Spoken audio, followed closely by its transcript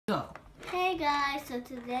Hey guys, so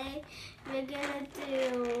today we're gonna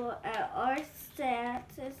do an art set.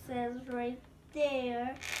 It says right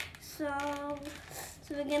there. So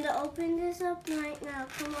we're gonna open this up right now.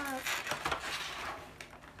 Come on.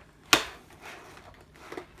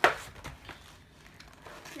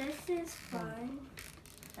 This is fun.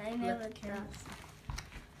 I never done.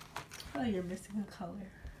 Oh, you're missing a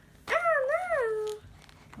color. Oh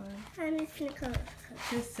no! What? I'm missing a color.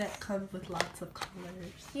 This set comes with lots of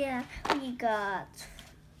colors. Yeah, we got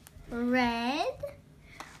red.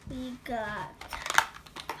 We got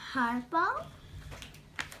purple.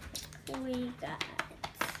 We got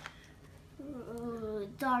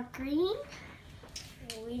dark green.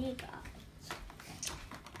 We got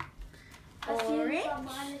orange.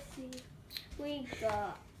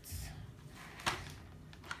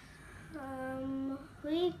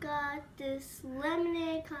 We got this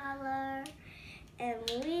lemonade color, and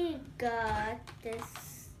we got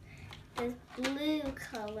this blue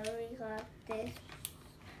color. We got this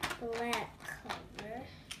black color,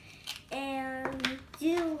 and we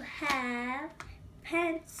do have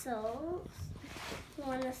pencils. You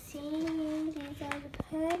wanna see? These are the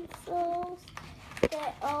pencils.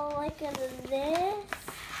 They're all like this,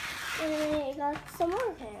 and we got some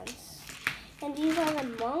more pens. And these are the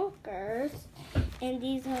markers, and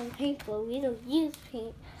these are the paper. We don't use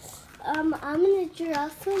paint. I'm gonna draw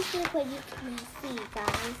something, but you can see,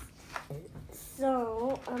 guys.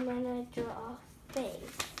 So I'm gonna draw a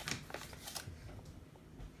face.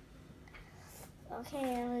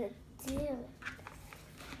 Okay, I'm gonna do it.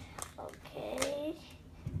 Okay.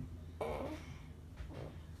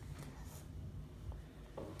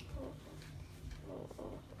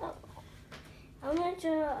 I'm gonna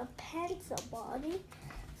draw a pencil body,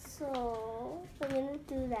 so I'm gonna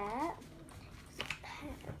do that.